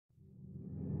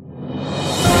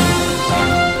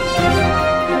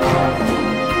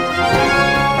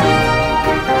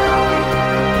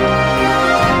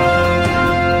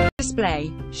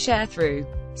Sharethrough.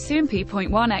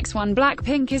 Soompi.1x1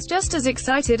 BLACKPINK is just as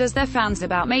excited as their fans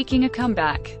about making a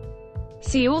comeback.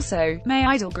 See also, May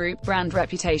idol group brand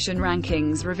reputation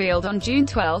rankings revealed on June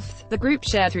 12. The group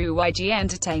shared through YG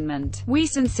Entertainment. We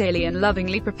sincerely and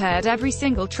lovingly prepared every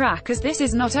single track as this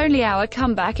is not only our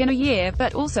comeback in a year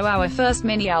but also our first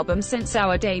mini-album since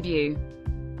our debut.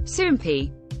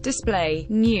 Soompi. Display,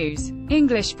 News,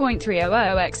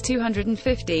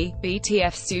 English.300x250,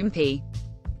 BTF Soompi.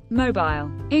 Mobile,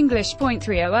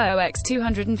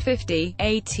 English.300x250,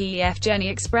 ATF Jenny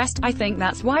expressed, I think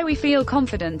that's why we feel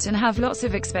confident and have lots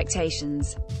of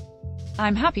expectations.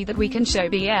 I'm happy that we can show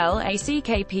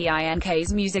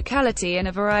BLACKPINK's musicality in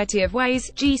a variety of ways.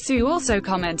 Jisoo also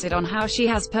commented on how she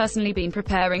has personally been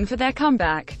preparing for their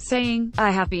comeback, saying,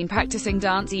 I have been practicing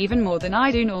dance even more than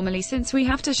I do normally since we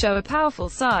have to show a powerful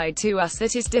side to us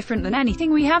that is different than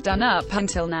anything we have done up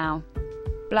until now.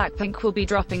 Blackpink will be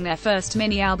dropping their first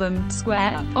mini-album,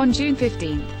 Square, on June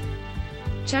 15.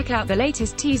 Check out the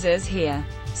latest teasers here.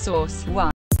 Source: 1.